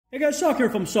Hey guys, Sak here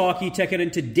from sakitech, and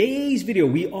in today's video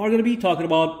we are going to be talking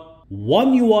about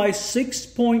One UI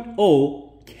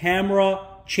 6.0 camera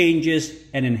changes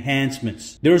and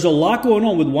enhancements. There's a lot going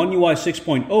on with One UI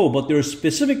 6.0, but there's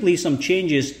specifically some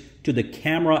changes to the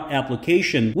camera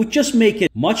application which just make it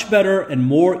much better and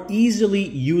more easily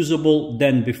usable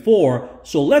than before.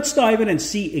 So let's dive in and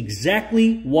see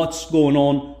exactly what's going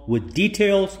on with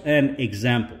details and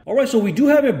example. Alright, so we do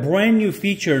have a brand new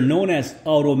feature known as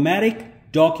automatic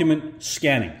document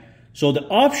scanning. So the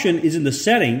option is in the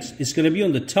settings. It's going to be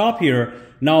on the top here.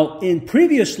 Now,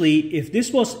 previously, if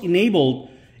this was enabled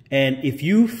and if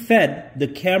you fed the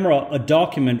camera a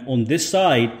document on this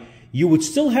side, you would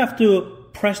still have to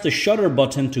press the shutter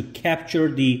button to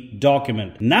capture the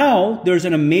document. Now, there's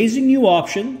an amazing new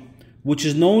option which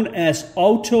is known as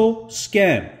auto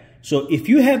scan. So if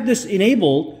you have this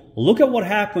enabled, look at what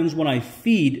happens when I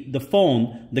feed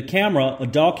the camera, a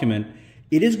document.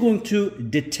 It is going to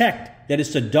detect that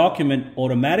it's a document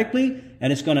automatically,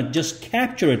 and it's going to just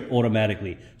capture it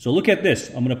automatically. So look at this.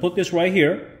 I'm going to put this right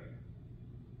here.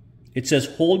 It says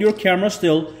hold your camera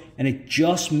still, and it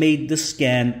just made the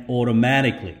scan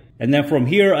automatically. And then from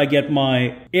here, I get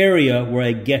my area where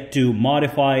I get to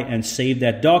modify and save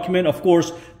that document. Of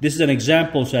course, this is an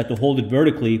example, so I have to hold it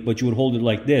vertically, but you would hold it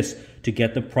like this to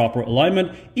get the proper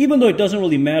alignment, even though it doesn't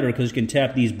really matter because you can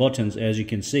tap these buttons, as you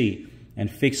can see, and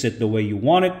fix it the way you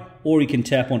want it, or you can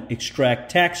tap on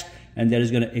extract text, and that is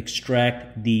going to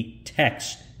extract the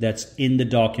text that's in the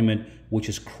document, which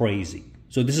is crazy.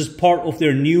 So this is part of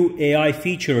their new AI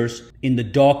features in the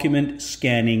document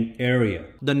scanning area.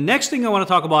 The next thing I want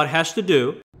to talk about has to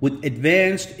do with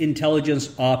advanced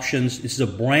intelligence options. This is a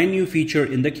brand new feature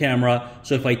in the camera.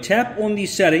 So if I tap on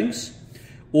these settings,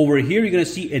 over here you're going to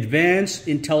see advanced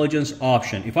intelligence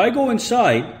option. If I go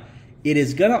inside, it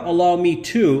is going to allow me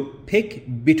to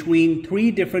pick between 3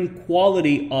 different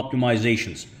quality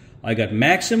optimizations. I got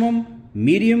maximum,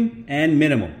 medium, and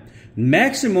minimum.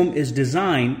 Maximum is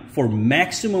designed for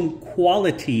maximum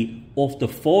quality of the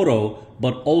photo,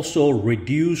 but also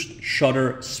reduced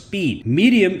shutter speed.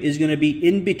 Medium is going to be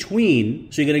in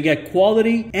between, so you're going to get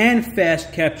quality and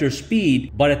fast capture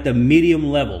speed, but at the medium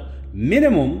level.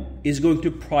 Minimum is going to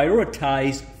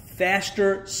prioritize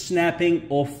faster snapping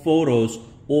of photos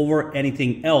over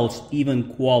anything else,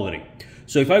 even quality.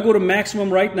 So if I go to maximum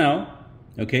right now,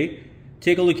 okay,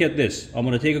 take a look at this. I'm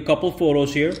going to take a couple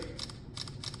photos here.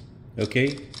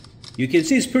 Okay, you can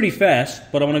see it's pretty fast,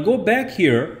 but I'm going to go back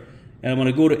here and I'm going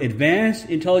to go to advanced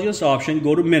intelligence option,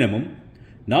 go to minimum.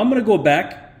 Now I'm going to go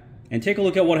back and take a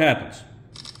look at what happens.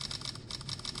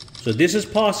 So this is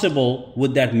possible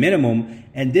with that minimum,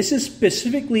 and this is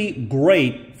specifically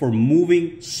great for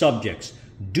moving subjects.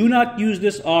 Do not use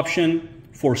this option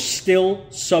for still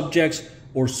subjects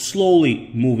or slowly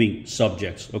moving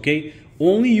subjects, okay?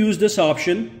 Only use this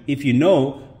option if you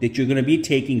know that you're going to be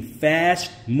taking fast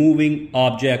moving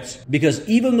objects, because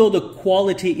even though the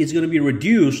quality is going to be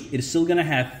reduced, it's still going to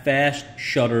have fast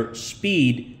shutter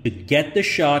speed to get the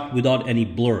shot without any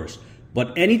blurs.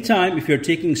 But anytime if you're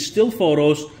taking still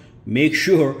photos, make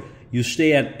sure you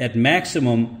stay at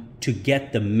maximum to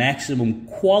get the maximum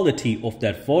quality of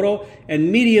that photo,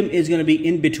 and medium is going to be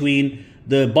in between.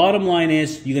 The bottom line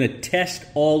is you're going to test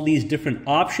all these different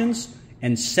options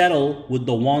and settle with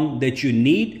the one that you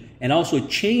need, and also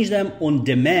change them on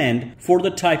demand for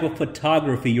the type of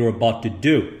photography you're about to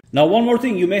do. Now, one more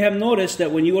thing, you may have noticed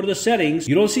that when you go to the settings,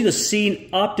 you don't see the scene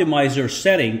optimizer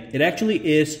setting. It actually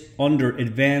is under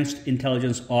advanced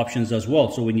intelligence options as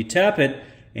well. So when you tap it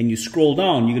and you scroll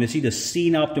down, you're going to see the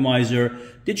scene optimizer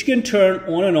that you can turn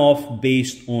on and off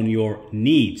based on your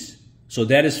needs. So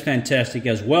that is fantastic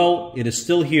as well. It is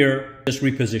still here, just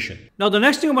repositioned. Now, the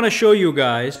next thing I'm going to show you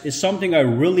guys is something I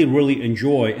really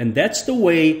enjoy, and that's the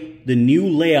way the new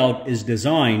layout is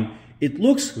designed. It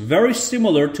looks very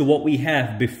similar to what we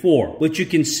have before, but you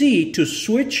can see to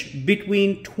switch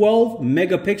between 12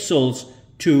 megapixels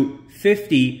to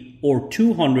 50 or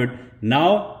 200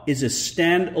 now is a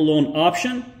standalone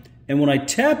option, and when I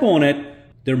tap on it,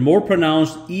 they're more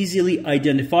pronounced, easily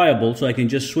identifiable, so I can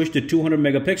just switch to 200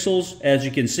 megapixels, as you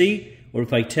can see, or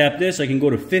if I tap this, I can go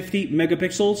to 50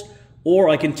 megapixels, or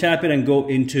I can tap it and go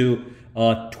into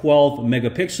 12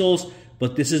 megapixels,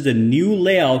 but this is the new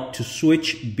layout to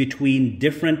switch between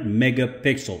different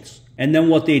megapixels. And then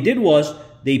what they did was,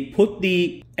 they put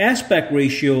the aspect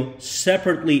ratio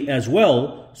separately as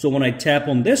well, so when I tap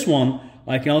on this one,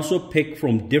 I can also pick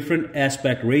from different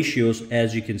aspect ratios,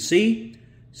 as you can see,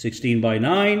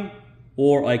 16:9,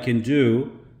 or I can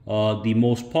do the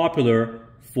most popular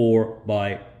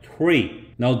 4:3.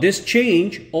 Now this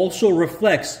change also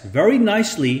reflects very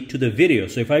nicely to the video.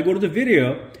 So if I go to the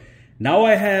video, Now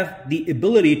I have the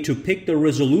ability to pick the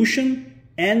resolution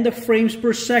and the frames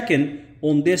per second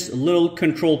on this little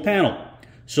control panel.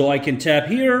 So I can tap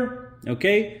here,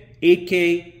 okay,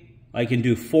 8K, I can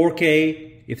do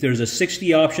 4K. If there's a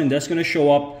 60 option, that's going to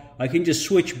show up. I can just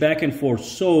switch back and forth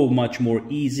so much more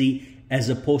easy as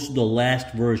opposed to the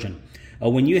last version.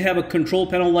 When you have a control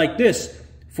panel like this,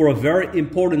 for a very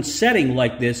important setting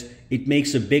like this, it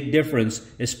makes a big difference,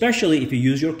 especially if you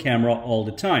use your camera all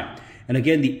the time. And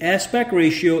again, the aspect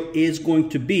ratio is going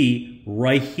to be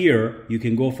right here. You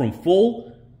can go from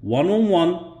full,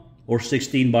 1:1, or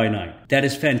 16:9. That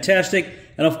is fantastic.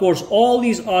 And of course, all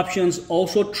these options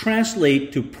also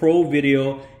translate to Pro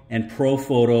Video and Pro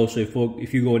Photo. So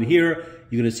if you go in here,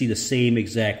 you're going to see the same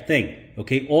exact thing.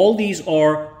 Okay, all these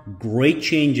are great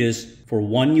changes for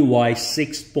One UI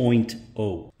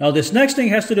 6.0. Now this next thing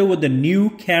has to do with the new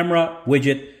camera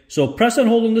widget. So press and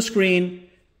hold on the screen,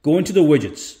 go into the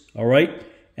widgets, all right?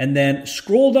 And then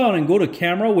scroll down and go to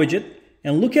camera widget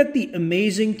and look at the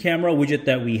amazing camera widget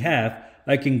that we have.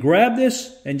 I can grab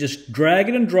this and just drag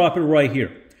it and drop it right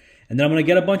here. And then I'm going to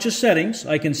get a bunch of settings.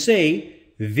 I can say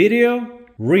video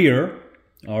rear,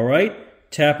 all right?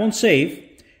 Tap on save.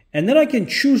 And then I can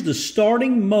choose the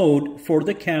starting mode for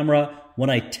the camera when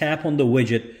I tap on the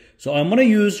widget. So I'm going to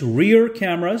use rear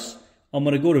cameras. I'm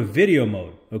going to go to video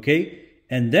mode, okay?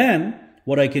 And then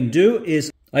what I can do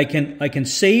is I can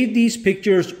save these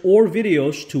pictures or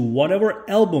videos to whatever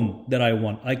album that I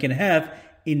want. I can have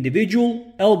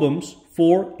individual albums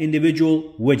for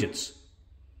individual widgets.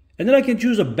 And then I can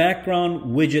choose a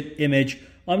background widget image.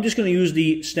 I'm just going to use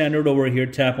the standard over here,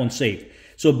 tap on save.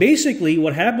 So basically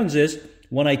what happens is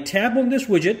when I tap on this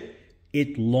widget,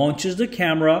 it launches the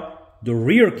camera, the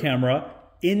rear camera,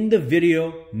 in the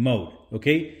video mode,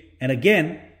 okay? And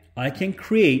again, I can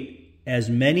create as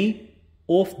many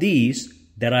of these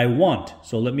that I want.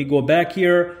 So let me go back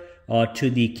here to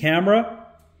the camera.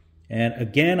 And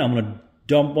again, I'm going to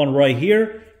dump one right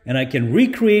here. And I can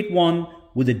recreate one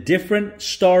with a different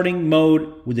starting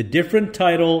mode, with a different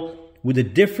title, with a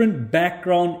different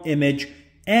background image,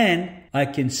 and I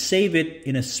can save it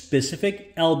in a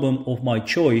specific album of my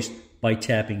choice by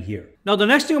tapping here. Now the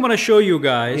next thing I'm going to show you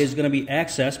guys is going to be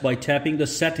accessed by tapping the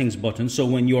settings button. So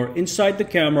when you're inside the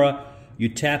camera, you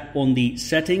tap on the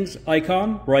settings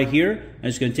icon right here, and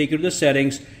it's going to take you to the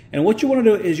settings. And what you want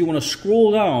to do is you want to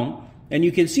scroll down and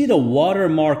you can see the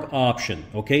watermark option,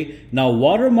 okay? Now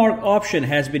watermark option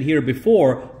has been here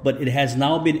before, but it has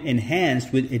now been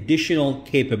enhanced with additional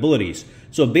capabilities.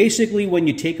 So basically when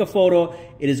you take a photo,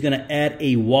 it is going to add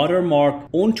a watermark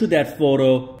onto that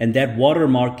photo, and that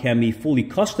watermark can be fully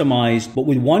customized. But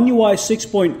with One UI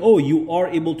 6.0, you are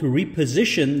able to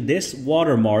reposition this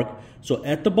watermark. So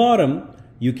at the bottom,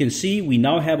 you can see we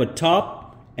now have a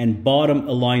top and bottom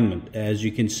alignment, as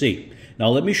you can see. Now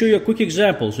let me show you a quick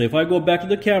example. So if I go back to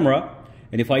the camera,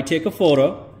 and if I take a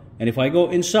photo, and if I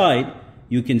go inside,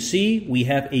 you can see we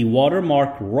have a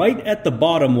watermark right at the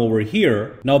bottom over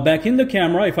here. Now back in the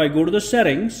camera, if I go to the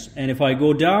settings, and if I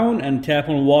go down and tap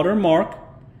on watermark,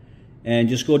 and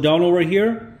just go down over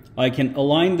here, I can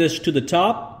align this to the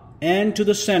top and to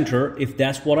the center if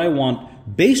that's what I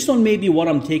want, based on maybe what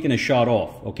I'm taking a shot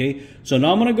off, okay? So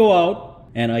now I'm gonna go out,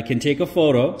 and I can take a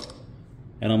photo,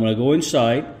 and I'm gonna go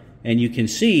inside, and you can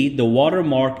see the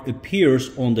watermark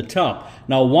appears on the top.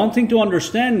 Now, one thing to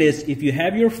understand is if you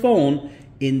have your phone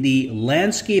in the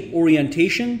landscape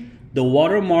orientation, the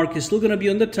watermark is still going to be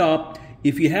on the top.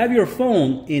 If you have your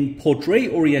phone in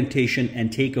portrait orientation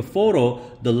and take a photo,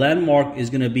 the landmark is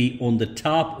going to be on the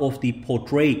top of the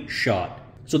portrait shot.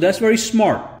 So that's very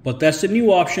smart, but that's the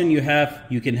new option you have.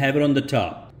 You can have it on the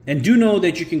top. And do know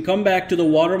that you can come back to the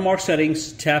watermark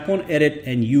settings, tap on edit,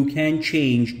 and you can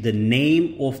change the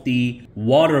name of the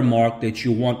watermark that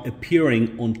you want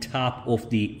appearing on top of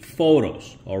the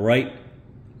photos. All right,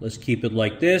 let's keep it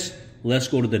like this. Let's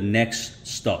go to the next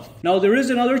stuff. Now there is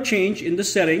another change in the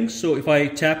settings. So if I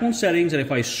tap on settings and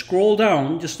if I scroll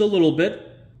down just a little bit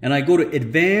and I go to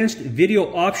advanced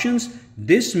video options,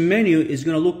 this menu is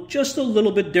going to look just a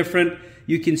little bit different.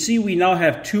 You can see we now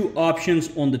have two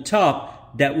options on the top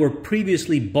that were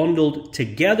previously bundled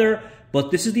together,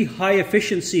 but this is the high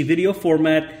efficiency video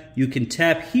format. You can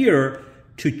tap here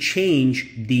to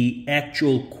change the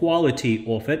actual quality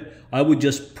of it. I would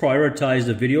just prioritize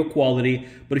the video quality,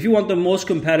 but if you want the most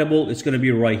compatible, it's going to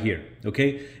be right here,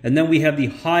 okay? And then we have the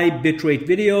high bitrate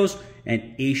videos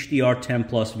and HDR10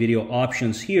 plus video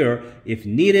options here if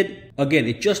needed. Again,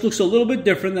 it just looks a little bit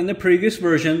different than the previous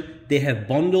version. They have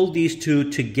bundled these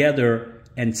two together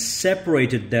and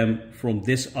separated them from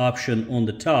this option on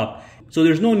the top. So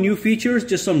there's no new features,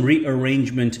 just some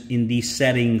rearrangement in the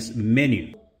settings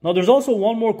menu. Now there's also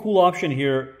one more cool option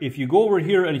here. If you go over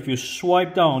here and if you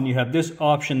swipe down, you have this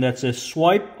option that says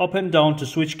swipe up and down to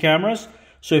switch cameras.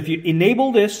 So if you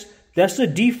enable this, that's the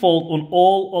default on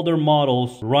all other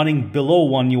models running below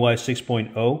One UI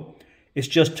 6.0. It's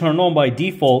just turned on by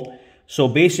default. So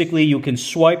basically you can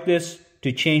swipe this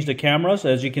to change the cameras,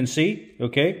 as you can see,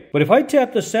 okay? But if I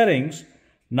tap the settings,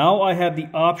 now I have the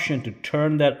option to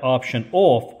turn that option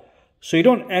off so you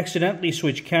don't accidentally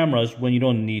switch cameras when you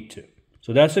don't need to.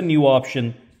 So that's a new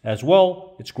option as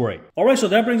well. It's great. All right, so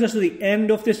that brings us to the end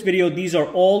of this video. These are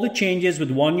all the changes with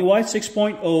One UI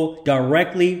 6.0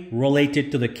 directly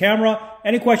related to the camera.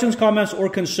 Any questions, comments, or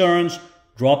concerns,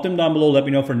 drop them down below. Let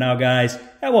me know. For now, guys,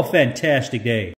 have a fantastic day.